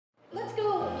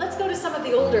go to some of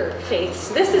the older faiths.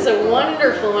 This is a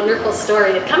wonderful, wonderful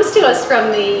story. It comes to us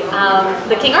from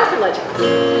the King Arthur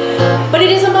legends, but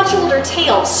it is a much older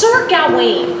tale. Sir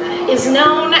Gawaine is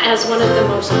known as one of the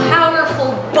most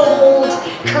powerful, bold,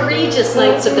 courageous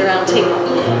knights of the Round Table.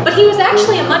 But he was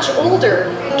actually a much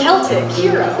older Celtic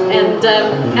hero, and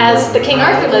as the King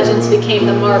Arthur legends became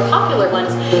the more popular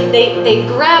ones, they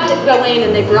grabbed Gawaine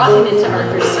and they brought him into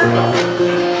Arthur's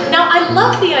circle. Now, I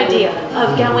love the idea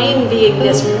of Gawaine being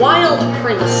this wild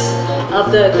prince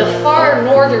of the far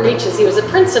northern reaches. He was a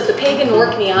prince of the pagan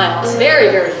Orkney Isles, very,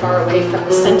 very far away from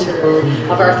the center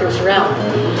of Arthur's realm.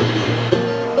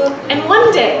 And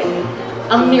one day,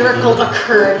 a miracle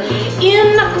occurred.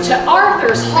 Into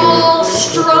Arthur's hall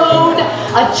strode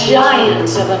a giant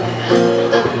of a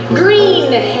man.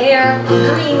 Green hair,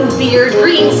 green beard,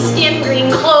 green skin,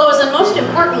 green clothes, and most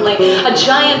importantly, a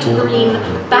giant green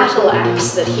battle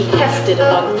axe that he hefted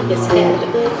above his head.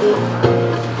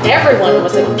 Everyone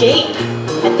was agape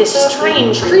at this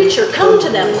strange creature come to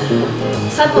them.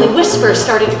 Suddenly whispers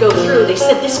started to go through. They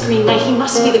said, this Green Knight, he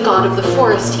must be the god of the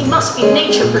forest. He must be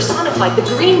nature personified, the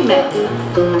Green Man.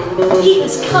 He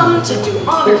has come to do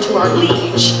honor to our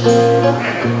liege.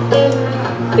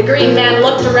 The Green Man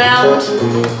looked around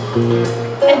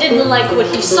and didn't like what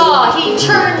he saw. He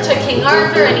turned to King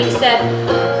Arthur and he said,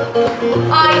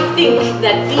 I think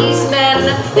that these men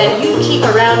that you keep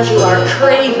around you are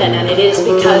craven, and it is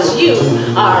because you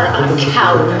are a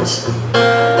coward.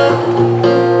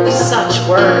 Such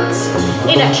words.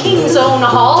 In a king's own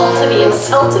hall to be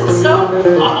insulted so?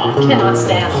 Oh, cannot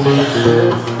stand.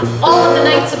 All of the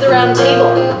knights of the Round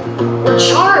Table were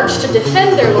charged to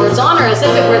defend their lord's honor as if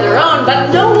it were their own,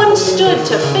 but no one stood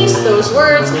to face those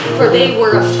words, for they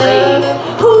were afraid.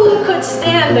 Who could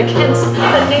stand against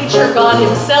the nature god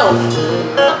himself?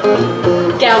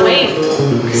 Gawaine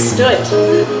stood,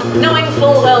 knowing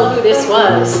full well who this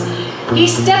was. He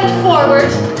stepped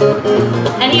forward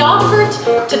and he offered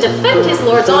to defend his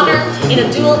lord's honor in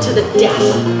a duel to the death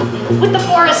with the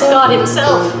forest god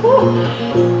himself.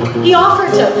 He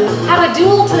offered to have a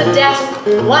duel to the death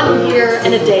 1 year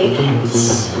and a day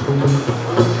hence.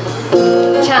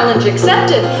 Challenge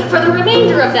accepted. For the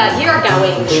remainder of that year,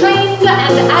 Gawaine trained,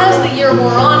 and as the year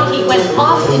wore on, he went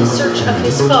off in search of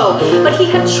his foe. But he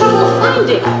had trouble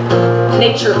finding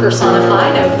nature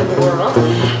personified out in the world,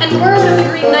 and word of the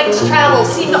Green Knight's travel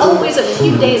seemed always a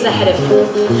few days ahead of him.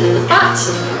 But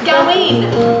Gawaine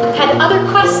had other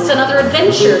quests and other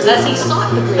adventures as he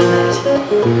sought the Green Knight.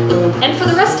 And for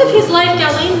the rest of his life,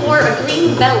 Gawaine wore a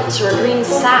green belt or a green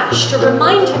sash to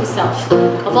remind himself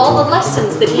of all the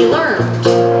lessons that he learned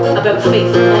about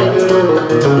faith and loyalty.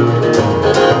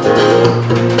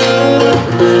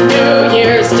 New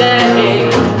Year's Day,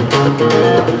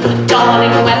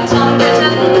 dawning went on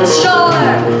Britain's shore.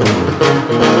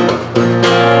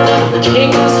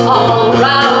 King's Hall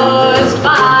roused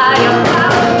by a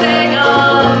pounding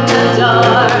on the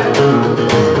door.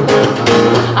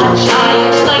 A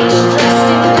giant knight dressed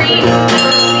in green,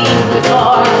 never seen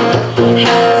before,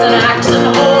 hefts an axe and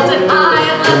holds it high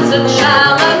and lets a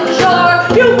challenge roar.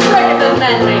 You craven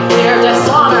men may fear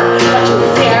dishonor, but you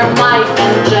fear my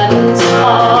vengeance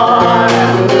more.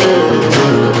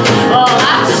 Oh,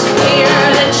 that's fear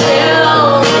that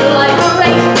chills you like a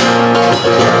wraith,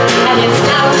 and it's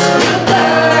doubt you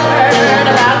learn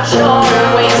about your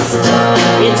waste.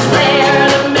 It's rare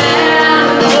the man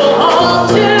will hold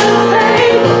to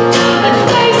faith and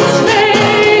face me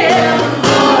in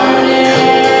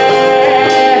mourning.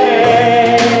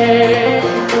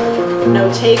 No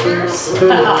takers? I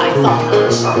thought not.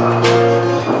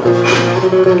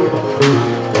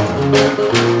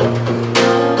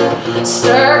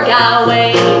 Sir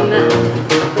Gawaine,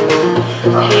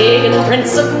 pagan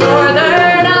prince of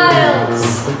northern isles,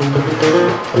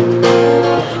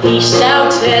 he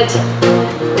shouted,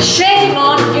 shame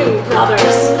on you,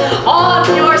 brothers, on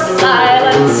your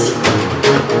silence.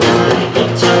 He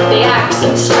took the axe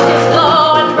and struck his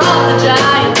blow and brought the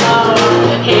giant low.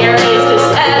 He raised his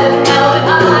head and held it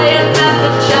high and met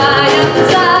the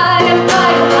giant's eye and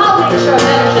cried, I'll make your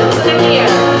vengeance in a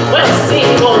year. We'll see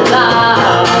who'll die,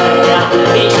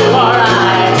 you or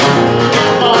I.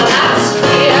 For that's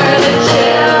fear that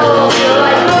chills you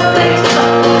like a wraith,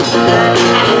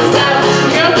 and it's doubt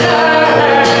you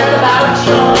learn about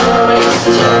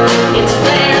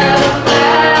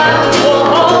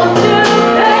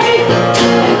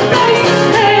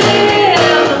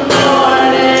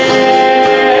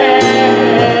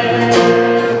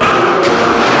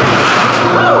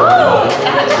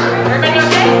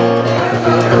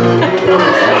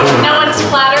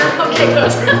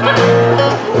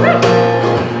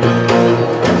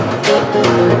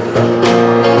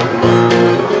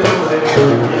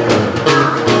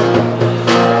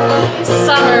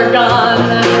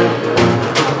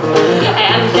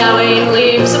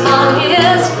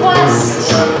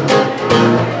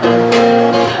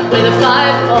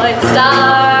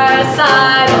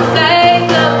Star-sign faith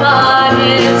upon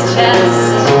his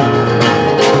chest.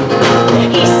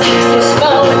 He seeks his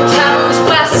foe and travels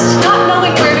west, not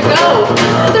knowing where to go.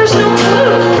 There's no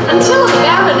clue until a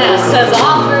baroness has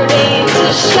offered aid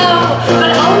to show,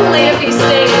 but only if he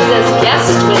stays as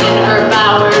guest within her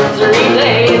bower 3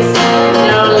 days,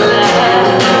 no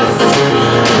less.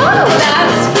 Oh,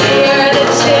 that's fear that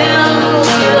chills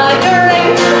you like a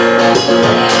wraith,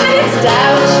 and it's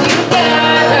doubt you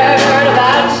heard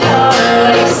about your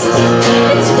waist.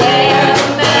 It's where the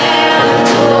man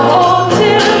will hold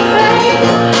to faith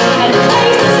and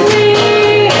place me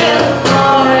in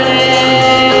morning.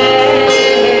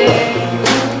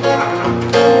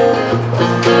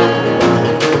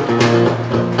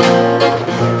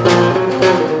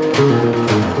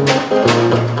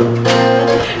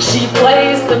 She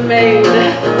plays the maid,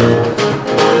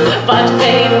 but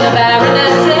vain the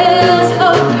baroness's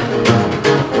hope.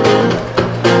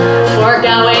 For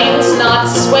Gawaine's not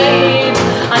swayed,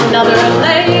 another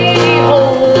lady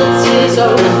holds his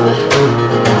oath.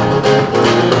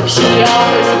 She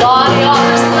offers body,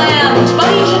 offers land, but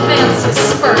each advance is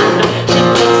spurned. She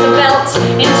puts the belt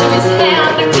into his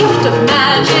hand, a gift of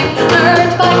magic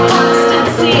earned by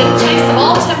constancy in face of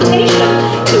all temptation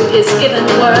to his given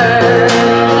word.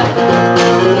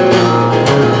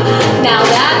 Now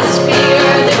that's fear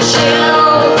that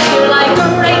chills you like a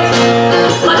wraith,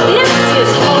 but this is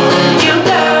hope you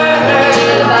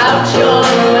heard about your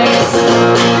waist.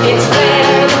 It's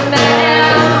where the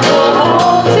man will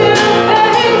hold to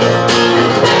faith and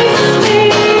face me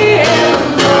in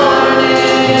the morning.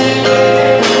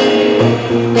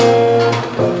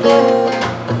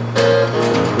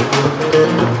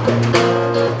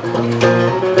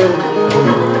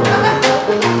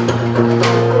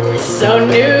 So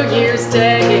New Year's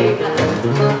Day,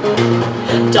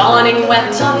 dawning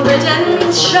wet on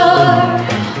Britain's shore,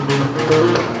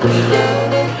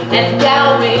 and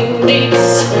Gawaine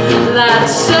meets that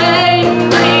same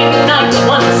green knight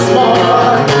once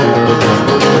more.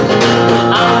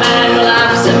 A man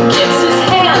laughs and gives his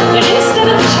hand, and instead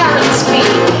of Charon's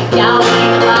feet,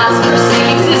 Gawaine at last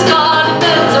perceives his God and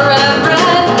bends a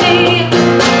reverent knee.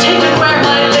 Take it where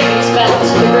my lady's bent,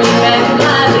 the great man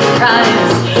gladly cries.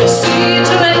 See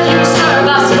to it you serve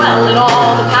us well in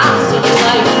all the paths of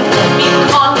life. Be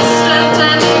constant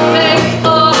and be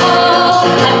faithful,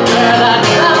 and bear that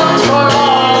crown for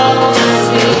all to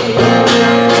see.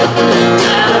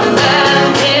 And a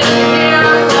man in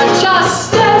here for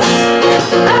justice,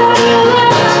 and you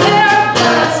left here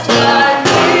blessed by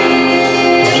me.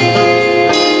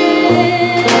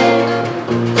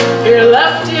 You're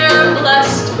left here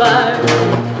blessed by me.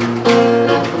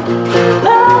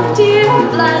 Left here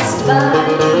blessed by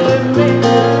me.